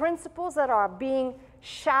except principles that are being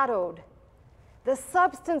shadowed, the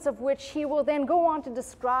substance of which he will then go on to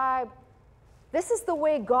describe. This is the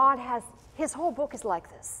way God has, his whole book is like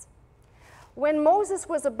this. When Moses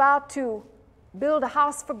was about to build a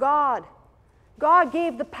house for God. God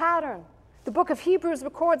gave the pattern. The book of Hebrews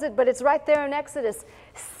records it, but it's right there in Exodus.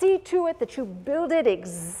 See to it that you build it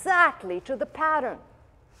exactly to the pattern.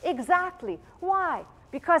 Exactly. Why?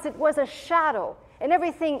 Because it was a shadow, and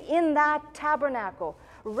everything in that tabernacle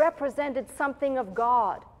represented something of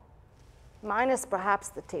God. Minus perhaps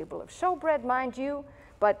the table of showbread, mind you,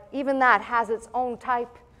 but even that has its own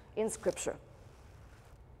type in Scripture.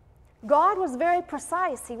 God was very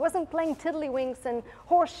precise. He wasn't playing tiddlywinks and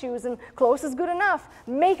horseshoes and close is good enough.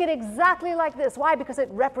 Make it exactly like this. Why? Because it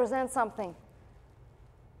represents something.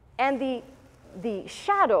 And the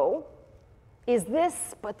shadow is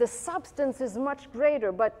this, but the substance is much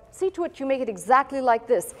greater. But see to it you make it exactly like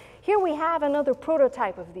this. Here we have another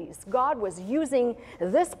prototype of these. God was using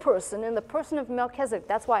this person in the person of Melchizedek.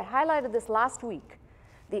 That's why I highlighted this last week.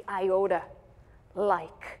 The iota,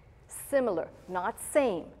 like, similar, not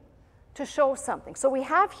same, to show something. So we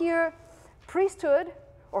have here priesthood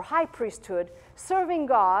or high priesthood serving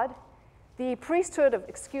God, the priesthood of,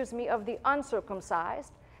 of the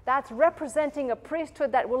uncircumcised. That's representing a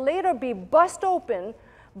priesthood that will later be bust open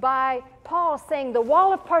by Paul saying the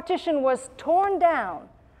wall of partition was torn down.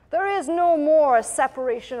 There is no more a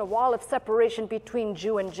separation, a wall of separation between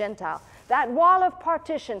Jew and Gentile. That wall of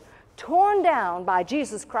partition torn down by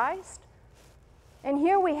Jesus Christ. And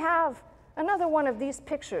here we have another one of these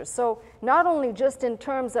pictures. So not only just in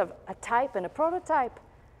terms of a type and a prototype,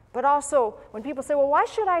 but also when people say, well, why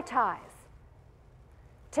should I tithe?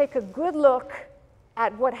 Take a good look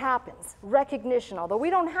at what happens, recognition. Although we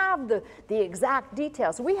don't have the exact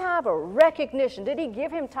details, we have a recognition. Did he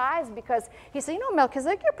give him tithes because he said, you know,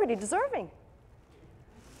 Melchizedek, you're pretty deserving.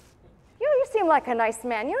 You seem like a nice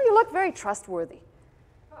man. You look very trustworthy.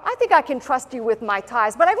 I think I can trust you with my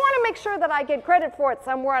tithes, but I want to make sure that I get credit for it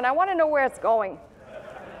somewhere, and I want to know where it's going.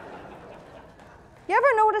 You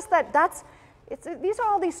ever notice that these are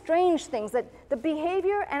all these strange things, that the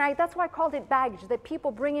behavior, and that's why I called it baggage, that people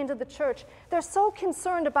bring into the church. They're so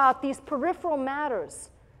concerned about these peripheral matters.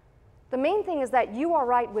 The main thing is that you are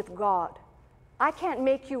right with God. I can't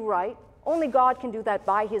make you right. Only God can do that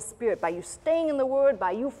by His Spirit, by you staying in the Word,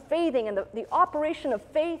 by you faithing in the operation of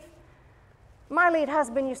faith. My late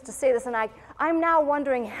husband used to say this, and I'm now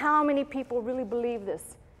wondering how many people really believe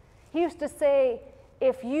this. He used to say,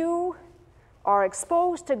 if you are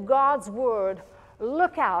exposed to God's Word,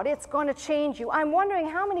 look out, it's going to change you. I'm wondering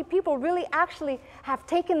how many people really actually have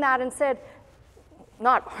taken that and said,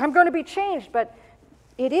 not, I'm going to be changed, but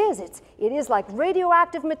it is like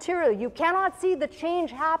radioactive material. You cannot see the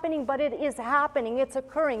change happening, but it is happening. It's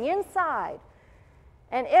occurring inside.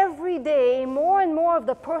 And every day, more and more of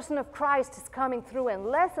the person of Christ is coming through, and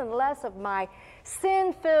less of my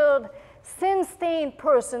sin-filled, sin-stained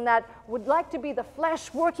person that would like to be the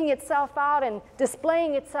flesh working itself out and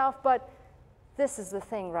displaying itself, but this is the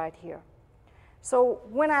thing right here. So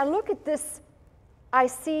when I look at this, I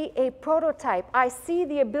see a prototype. I see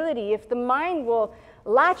the ability, if the mind will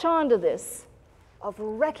latch onto this, of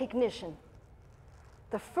recognition.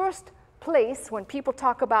 The first place when people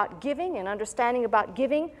talk about giving and understanding about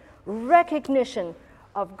giving, recognition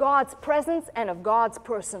of God's presence and of God's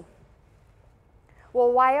person.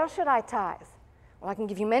 Well, why else should I tithe? Well, I can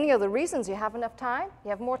give you many other reasons. You have enough time?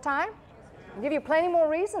 You have more time? I'll give you plenty more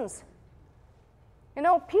reasons. You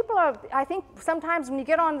know, people are, I think sometimes when you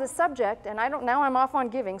get on this subject, and now I'm off on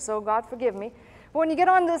giving, so God forgive me, but when you get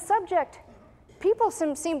on this subject, people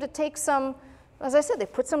seem to take some, as I said, they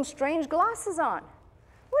put some strange glasses on.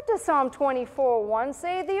 What does Psalm 24:1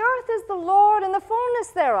 say? The earth is the Lord and the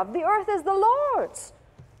fullness thereof. The earth is the Lord's.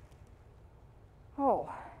 Oh,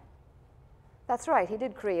 that's right. He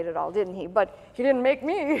did create it all, didn't he? But he didn't make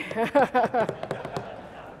me.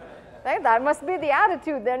 That must be the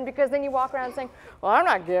attitude then, because then you walk around saying, well, I'm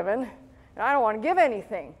not giving. I don't want to give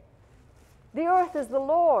anything. The earth is the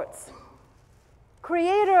Lord's.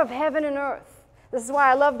 Creator of heaven and earth. This is why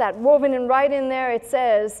I love that. Woven in right in there, it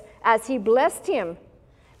says, as he blessed him,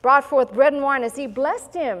 brought forth bread and wine, as he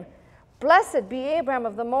blessed him, blessed be Abram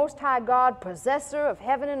of the Most High God, possessor of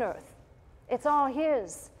heaven and earth. It's all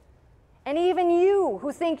his. And even you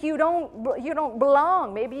who think you don't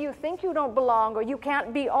belong, maybe you think you don't belong, or you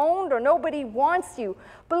can't be owned, or nobody wants you.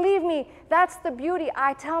 Believe me, that's the beauty.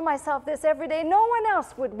 I tell myself this every day. No one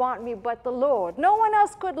else would want me but the Lord. No one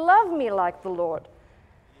else could love me like the Lord.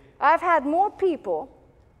 I've had more people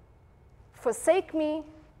forsake me,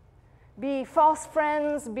 be false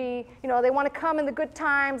friends, they want to come in the good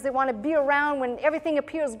times, they want to be around when everything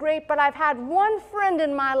appears great, but I've had one friend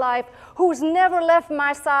in my life who's never left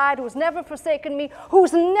my side, who's never forsaken me,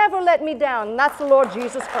 who's never let me down, and that's the Lord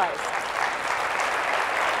Jesus Christ.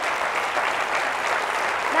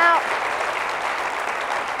 Now,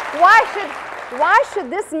 why should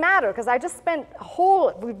this matter? Because I just spent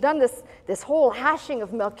we've done this whole hashing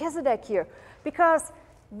of Melchizedek here. Because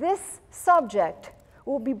this subject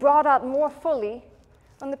will be brought out more fully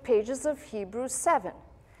on the pages of Hebrews 7.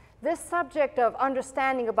 This subject of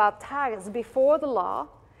understanding about tithes before the law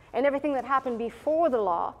and everything that happened before the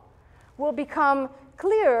law will become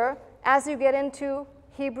clearer as you get into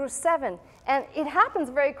Hebrews 7. And it happens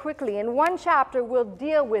very quickly. In one chapter, we'll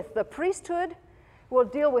deal with the priesthood. We'll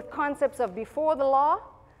deal with concepts of before the law,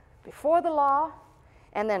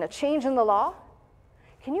 and then a change in the law.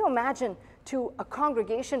 Can you imagine to a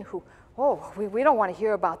congregation who, we don't want to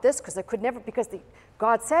hear about this because it could never, because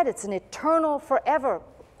God said it's an eternal forever,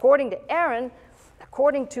 according to Aaron,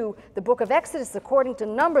 according to the book of Exodus, according to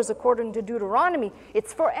Numbers, according to Deuteronomy,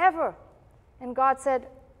 it's forever. And God said,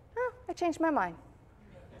 I changed my mind.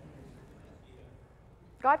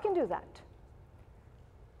 God can do that.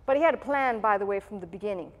 But he had a plan, by the way, from the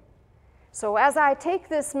beginning. So as I take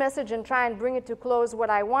this message and try and bring it to close, what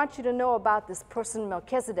I want you to know about this person,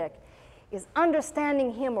 Melchizedek, is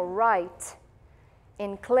understanding him right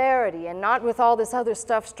in clarity and not with all this other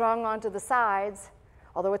stuff strung onto the sides,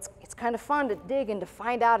 although it's kind of fun to dig and to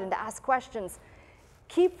find out and to ask questions.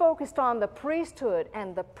 Keep focused on the priesthood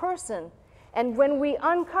and the person, and when we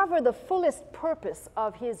uncover the fullest purpose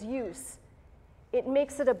of his use, it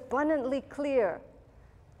makes it abundantly clear.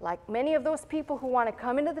 Like many of those people who want to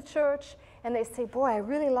come into the church and they say, boy, I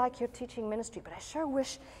really like your teaching ministry, but I sure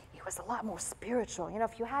wish it was a lot more spiritual. You know,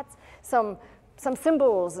 if you had some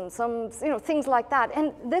symbols and some, things like that.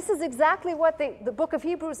 And this is exactly what the book of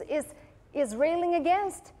Hebrews is railing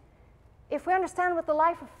against. If we understand what the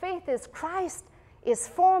life of faith is, Christ is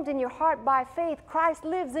formed in your heart by faith. Christ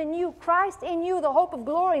lives in you. Christ in you, the hope of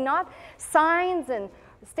glory, not signs and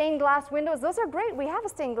stained glass windows. Those are great. We have a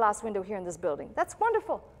stained glass window here in this building. That's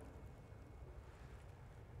wonderful.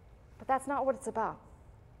 But that's not what it's about.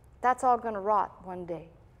 That's all going to rot one day.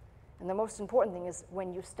 And the most important thing is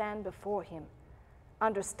when you stand before him,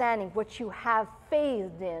 understanding what you have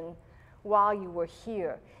faithed in while you were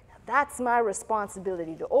here. Now, that's my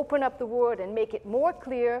responsibility, to open up the Word and make it more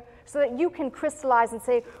clear so that you can crystallize and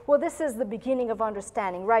say, well, this is the beginning of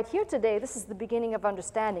understanding. Right here today, this is the beginning of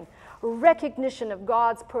understanding. Recognition of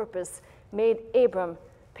God's purpose made Abram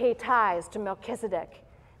pay tithes to Melchizedek.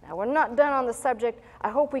 Now, we're not done on the subject. I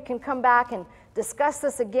hope we can come back and discuss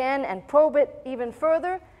this again and probe it even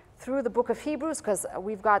further through the book of Hebrews, because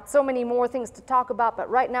we've got so many more things to talk about. But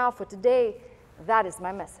right now, for today, that is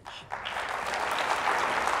my message.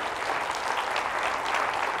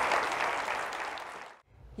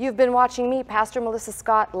 You've been watching me, Pastor Melissa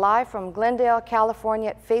Scott, live from Glendale, California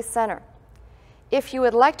at Faith Center. If you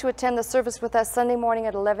would like to attend the service with us Sunday morning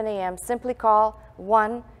at 11 a.m., simply call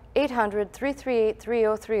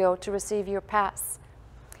 1-800-338-3030 to receive your pass.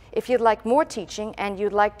 If you'd like more teaching and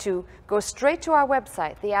you'd like to go straight to our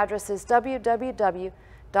website, the address is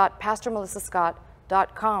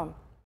www.pastormelissascott.com.